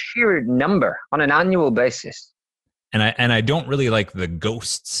 The sheer number on an annual basis. And I don't really like the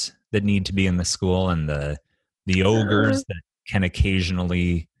ghosts that need to be in the school and the ogres that can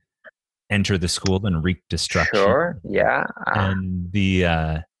occasionally enter the school and wreak destruction. Sure, yeah. And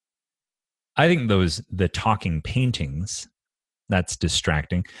I think the talking paintings, that's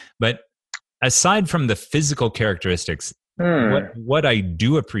distracting. But aside from the physical characteristics, what I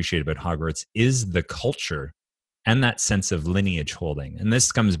do appreciate about Hogwarts is the culture and that sense of lineage holding. And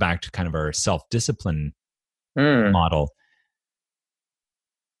this comes back to kind of our self-discipline model.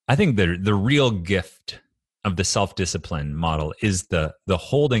 I think the real gift of the self-discipline model is the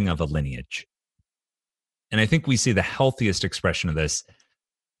holding of a lineage. And I think we see the healthiest expression of this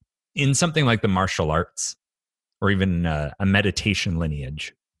in something like the martial arts or even a meditation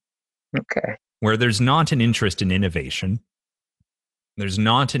lineage. Okay. Where there's not an interest in innovation. There's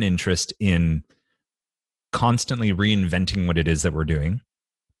not an interest in constantly reinventing what it is that we're doing.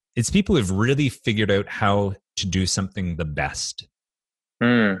 It's people who've really figured out how to do something the best.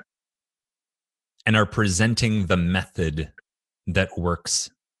 And are presenting the method that works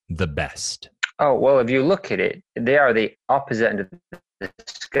the best. Oh, well, if you look at it, they are the opposite end of the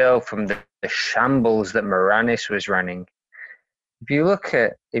scale from the shambles that Moranis was running. If you look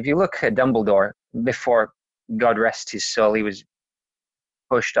at Dumbledore, before, God rest his soul, he was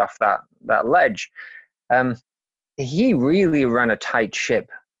pushed off that ledge. He really ran a tight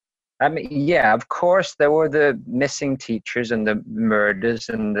ship. I mean, yeah, of course, there were the missing teachers and the murders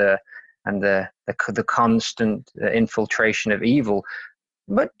and the constant infiltration of evil.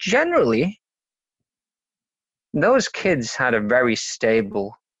 But generally, those kids had a very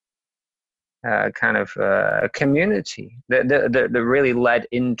stable kind of community that really led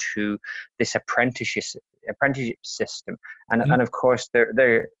into this apprenticeship system, and of course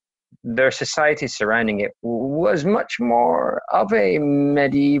their society surrounding it was much more of a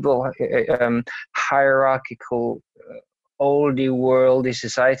medieval, hierarchical, oldie worldy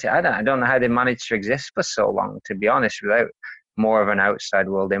society. I don't know how they managed to exist for so long, to be honest, without more of an outside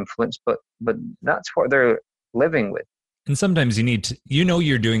world influence. But that's what they're living with. And sometimes you need to,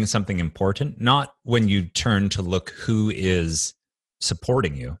 you're doing something important, not when you turn to look who is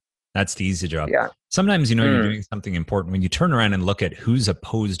supporting you. That's the easy job. Yeah. Sometimes you're doing something important when you turn around and look at who's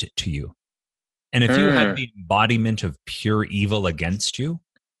opposed to you. And if you have the embodiment of pure evil against you,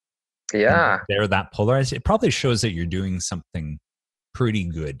 they're that polarized, it probably shows that you're doing something pretty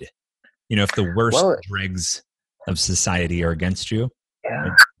good. If the worst dregs of society are against you,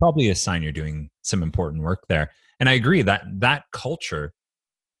 it's probably a sign you're doing some important work there. And I agree that culture,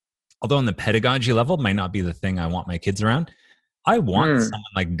 although on the pedagogy level might not be the thing I want my kids around, I want someone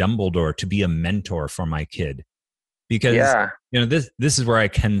like Dumbledore to be a mentor for my kid, because this is where I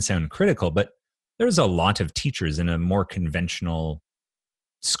can sound critical, but there's a lot of teachers in a more conventional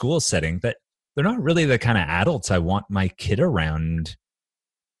school setting that they're not really the kind of adults I want my kid around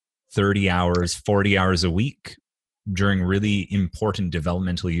 30 hours, 40 hours a week during really important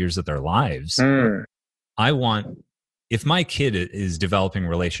developmental years of their lives. I want, if my kid is developing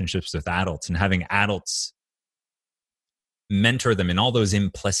relationships with adults and having adults mentor them in all those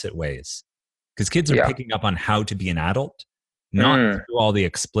implicit ways, because kids are picking up on how to be an adult, not through all the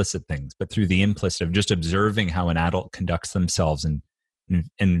explicit things, but through the implicit of just observing how an adult conducts themselves and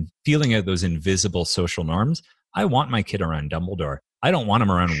feeling out those invisible social norms. I want my kid around Dumbledore. I don't want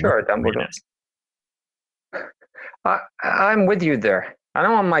him around Dumbledore. I'm with you there. I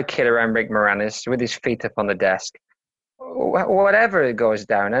don't want my kid around Rick Moranis with his feet up on the desk. Whatever goes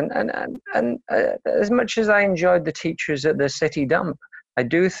down, and as much as I enjoyed the teachers at the city dump, I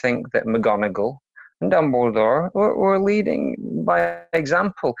do think that McGonagall and Dumbledore were leading by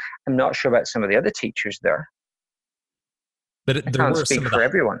example. I'm not sure about some of the other teachers there. But I can't speak for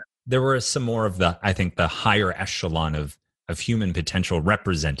everyone. There were some more of the, I think, the higher echelon of human potential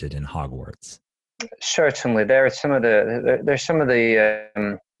represented in Hogwarts. Certainly, there's some of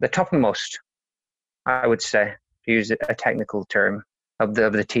the topmost, I would say, to use a technical term, of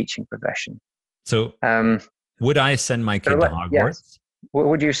the teaching profession. So, would I send my kid to Hogwarts? Yes.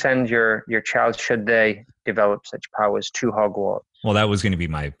 Would you send your child, should they develop such powers, to Hogwarts? Well, that was going to be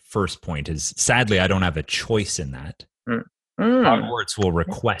my first point. Is sadly I don't have a choice in that. Hogwarts will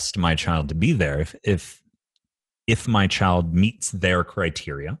request my child to be there if my child meets their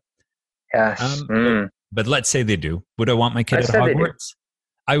criteria. Yes. But let's say they do. Would I want my kid at Hogwarts?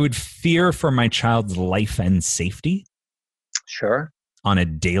 I would fear for my child's life and safety. Sure. On a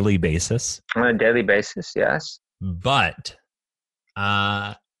daily basis. On a daily basis, yes. But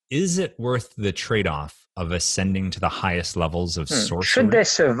is it worth the trade-off of ascending to the highest levels of sorcery? Should they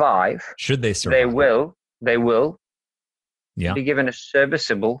survive? They will. Be given a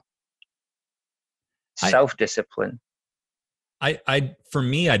serviceable self-discipline. For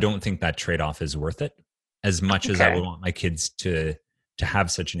me, I don't think that trade-off is worth it as much as I would want my kids to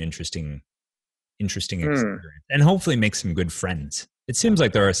have such an interesting experience and hopefully make some good friends. It seems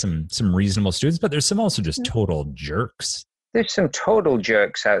like there are some reasonable students, but there's some also just total jerks. There's some total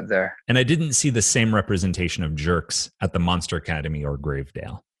jerks out there. And I didn't see the same representation of jerks at the Monster Academy or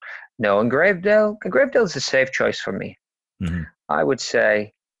Gravedale. No, and Gravedale's a safe choice for me. I would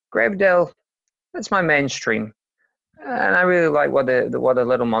say Gravedale, that's my mainstream. And I really like what the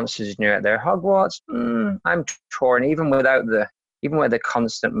little monsters do out there. Hogwarts, I'm torn, even with the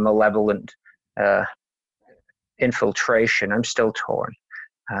constant malevolent infiltration. I'm still torn.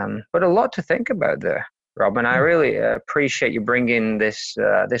 But a lot to think about there, Rob. And I really appreciate you bringing this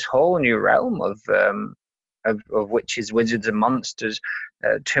whole new realm of witches, wizards, and monsters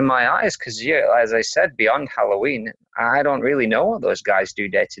to my eyes. Because as I said, beyond Halloween, I don't really know what those guys do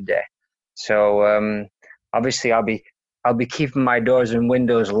day to day. So obviously, I'll be keeping my doors and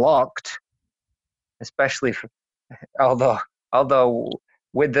windows locked, especially although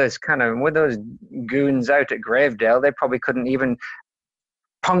with those goons out at Gravedale, they probably couldn't even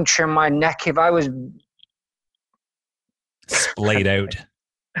puncture my neck if I was splayed out.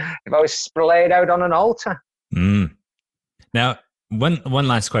 If I was splayed out on an altar. Now, one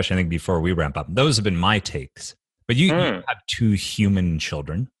last question, I think, before we wrap up. Those have been my takes. But you have two human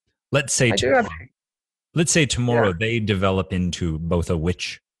children. Let's say tomorrow they develop into both a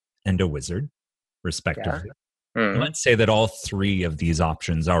witch and a wizard, respectively. Let's say that all three of these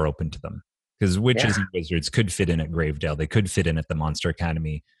options are open to them. Because witches and wizards could fit in at Gravedale. They could fit in at the Monster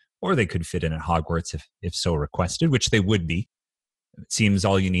Academy. or they could fit in at Hogwarts if so requested, which they would be. It seems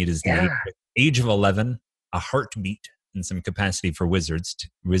all you need is the age of 11, a heartbeat, and some capacity for wizardry to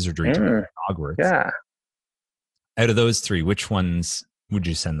be at Hogwarts. Yeah. Out of those three, which ones would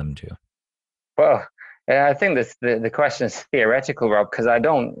you send them to? Well, I think the question is theoretical, Rob, because I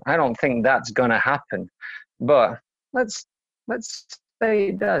don't think that's going to happen. But let's say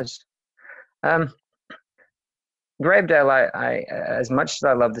it does. Gravedale, I as much as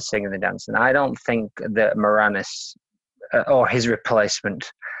I love the singing and the dancing, I don't think that Moranis or his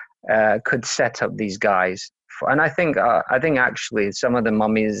replacement could set up these guys. And I think actually some of the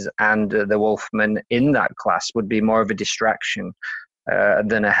mummies and the Wolfmen in that class would be more of a distraction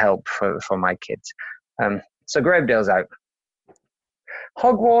than a help for my kids. So Gravedale's out.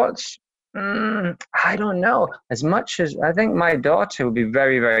 Hogwarts, I don't know. As much as I think my daughter would be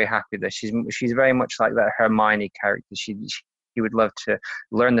very, very happy that she's very much like that Hermione character. She would love to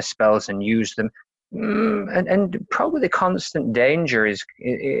learn the spells and use them. And probably the constant danger is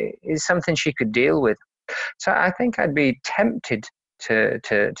something she could deal with. So I think I'd be tempted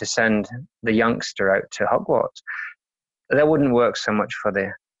to send the youngster out to Hogwarts. That wouldn't work so much for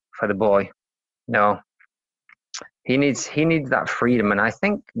the boy. No, he needs that freedom, and I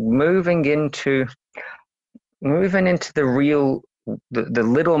think moving into the real the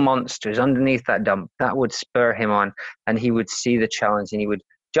little monsters underneath that dump, that would spur him on, and he would see the challenge, and he would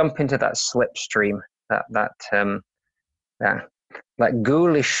jump into that slipstream, that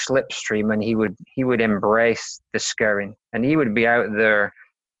ghoulish slipstream, and he would embrace the scurrying, and he would be out there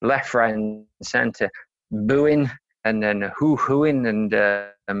left, right, and center, booing and then hoo-hooing and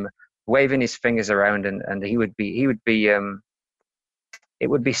waving his fingers around, and it would be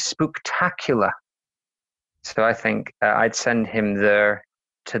spooktacular. So I think I'd send him there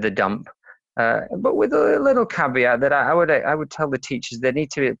to the dump, but with a little caveat that I would tell the teachers they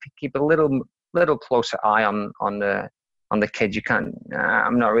need to keep a little closer eye on the kids. You can't.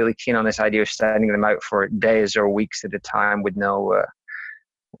 I'm not really keen on this idea of sending them out for days or weeks at a time with no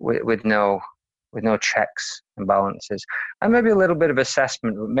checks and balances, and maybe a little bit of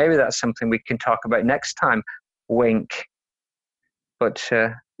assessment. Maybe that's something we can talk about next time. Wink. But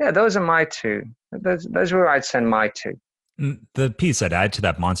yeah, those are my two. Those are where I'd send my two. The piece I'd add to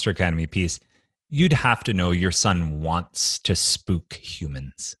that Monster Academy piece, you'd have to know your son wants to spook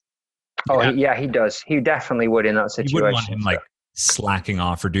humans. Oh, yeah, he does. He definitely would in that situation. You wouldn't want him like slacking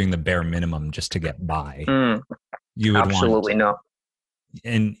off or doing the bare minimum just to get by. You would absolutely not.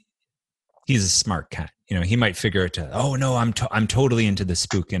 And he's a smart cat. You know, he might figure it out. Oh no, I'm totally into the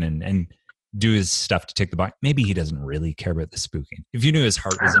spooking and do his stuff to tick the box. Maybe he doesn't really care about the spooking. If you knew his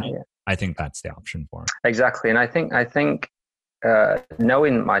heart was in it, I think that's the option for him. Exactly, and I think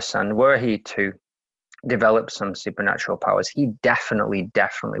knowing my son, were he to develop some supernatural powers, he definitely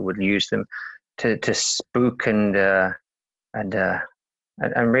would use them to spook and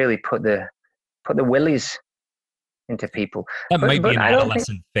really put the willies into people. That might be an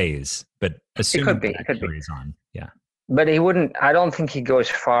adolescent phase, but assuming that carries on, yeah. But he wouldn't. I don't think he'd go as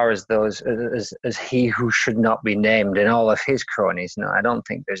far as those as he who should not be named and all of his cronies. No, I don't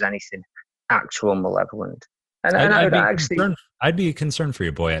think there's anything actual malevolent. And I'd be concerned for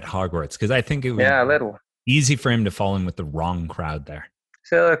your boy at Hogwarts because I think it would a little easy for him to fall in with the wrong crowd there.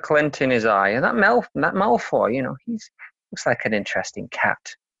 So a glint in his eye, and that Malfoy, you know, looks like an interesting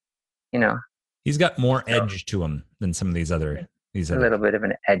cat. You know, he's got more edge to him than some of these other. A little bit of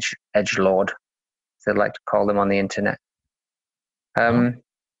an edge lord, as they'd like to call them on the internet.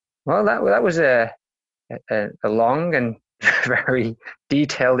 Well, that was a long and very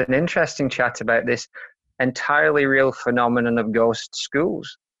detailed and interesting chat about this entirely real phenomenon of ghost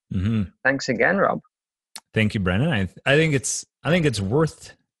schools. Mm-hmm. Thanks again, Rob. Thank you, Brennan. I think it's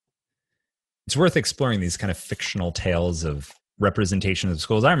worth exploring these kind of fictional tales of representation of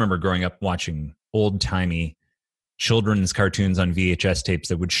schools. I remember growing up watching old-timey children's cartoons on VHS tapes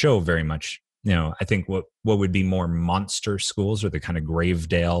that would show very much, you know, I think what would be more monster schools or the kind of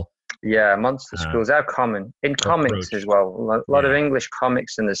Gravedale. Yeah, monster schools are common in comics as well. A lot of English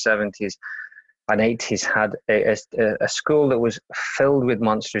comics in the 70s and 80s had a school that was filled with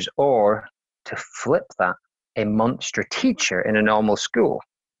monsters, or to flip that, a monster teacher in a normal school.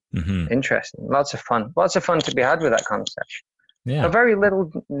 Mm-hmm. Interesting. Lots of fun to be had with that concept. Yeah. But very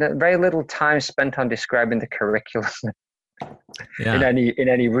little time spent on describing the curriculum in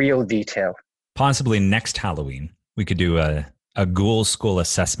any real detail. Possibly next Halloween we could do a Ghoul School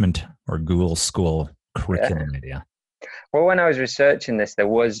assessment or Ghoul School curriculum idea. Well, when I was researching this,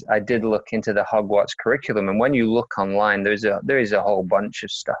 I did look into the Hogwarts curriculum, and when you look online, there is a whole bunch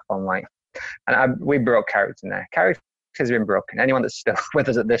of stuff online, and we broke character in there. Character has been broken. Anyone that's still with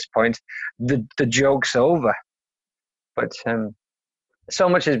us at this point, the joke's over. But so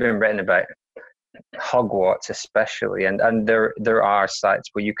much has been written about Hogwarts, especially, and there are sites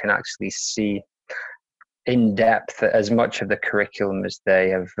where you can actually see in depth as much of the curriculum as they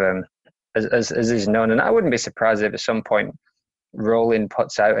have as is known. And I wouldn't be surprised if at some point Rowling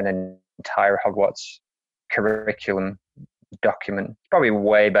puts out an entire Hogwarts curriculum document, probably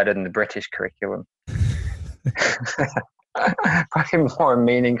way better than the British curriculum. Probably more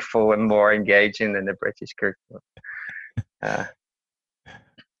meaningful and more engaging than the British curriculum.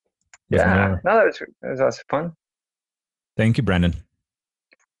 Yeah, no, that was lots of fun. Thank you, Brendan.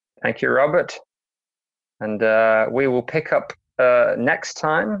 Thank you, Robert. And we will pick up next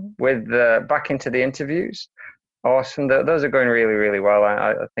time with back into the interviews. Awesome. Those are going really, really well.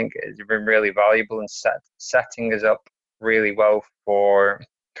 I think it's been really valuable and setting us up really well for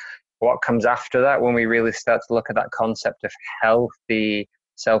what comes after that, when we really start to look at that concept of healthy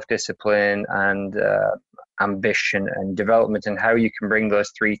self-discipline and ambition and development, and how you can bring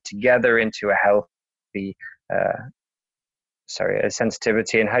those three together into a healthy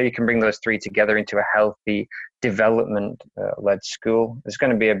sensitivity, and how you can bring those three together into a healthy development led school. It's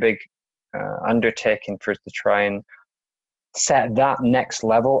going to be a big undertaking for us to try and set that next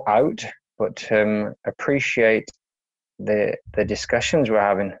level out, but appreciate the discussions we're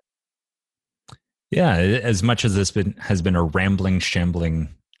having. Yeah, as much as this has been a rambling, shambling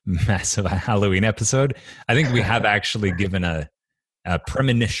mess of a Halloween episode, I think we have actually given a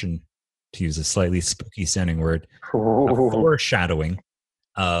premonition, to use a slightly spooky sounding word, a foreshadowing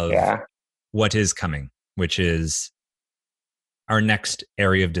of what is coming, which is our next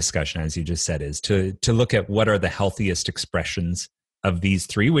area of discussion, as you just said, is to look at what are the healthiest expressions of these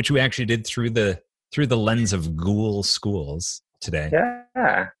three, which we actually did through the lens of ghoul schools today.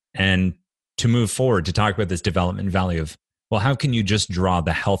 Yeah. And to move forward to talk about this development value of, well, how can you just draw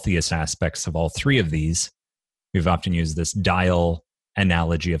the healthiest aspects of all three of these? We've often used this dial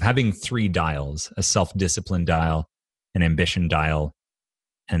analogy of having three dials: a self-discipline dial, an ambition dial,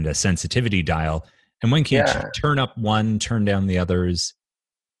 and a sensitivity dial. And when can you turn up one, turn down the others?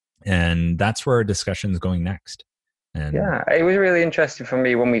 And that's where our discussion is going next. And it was really interesting for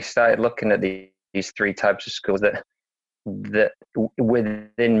me when we started looking at these three types of schools that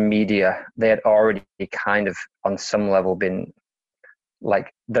within media, they had already kind of on some level been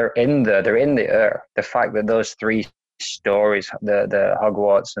like, they're in the air. The fact that those three stories, the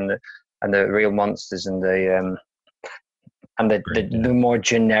Hogwarts and the real monsters and the more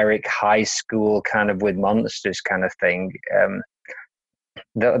generic high school kind of with monsters kind of thing,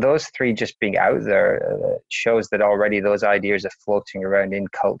 those three just being out there shows that already those ideas are floating around in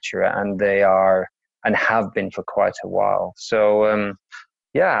culture, and they are and have been for quite a while. So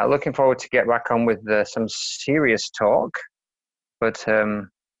looking forward to get back on with some serious talk, but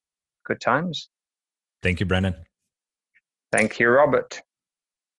good times. Thank you, Brendan. Thank you, Robert.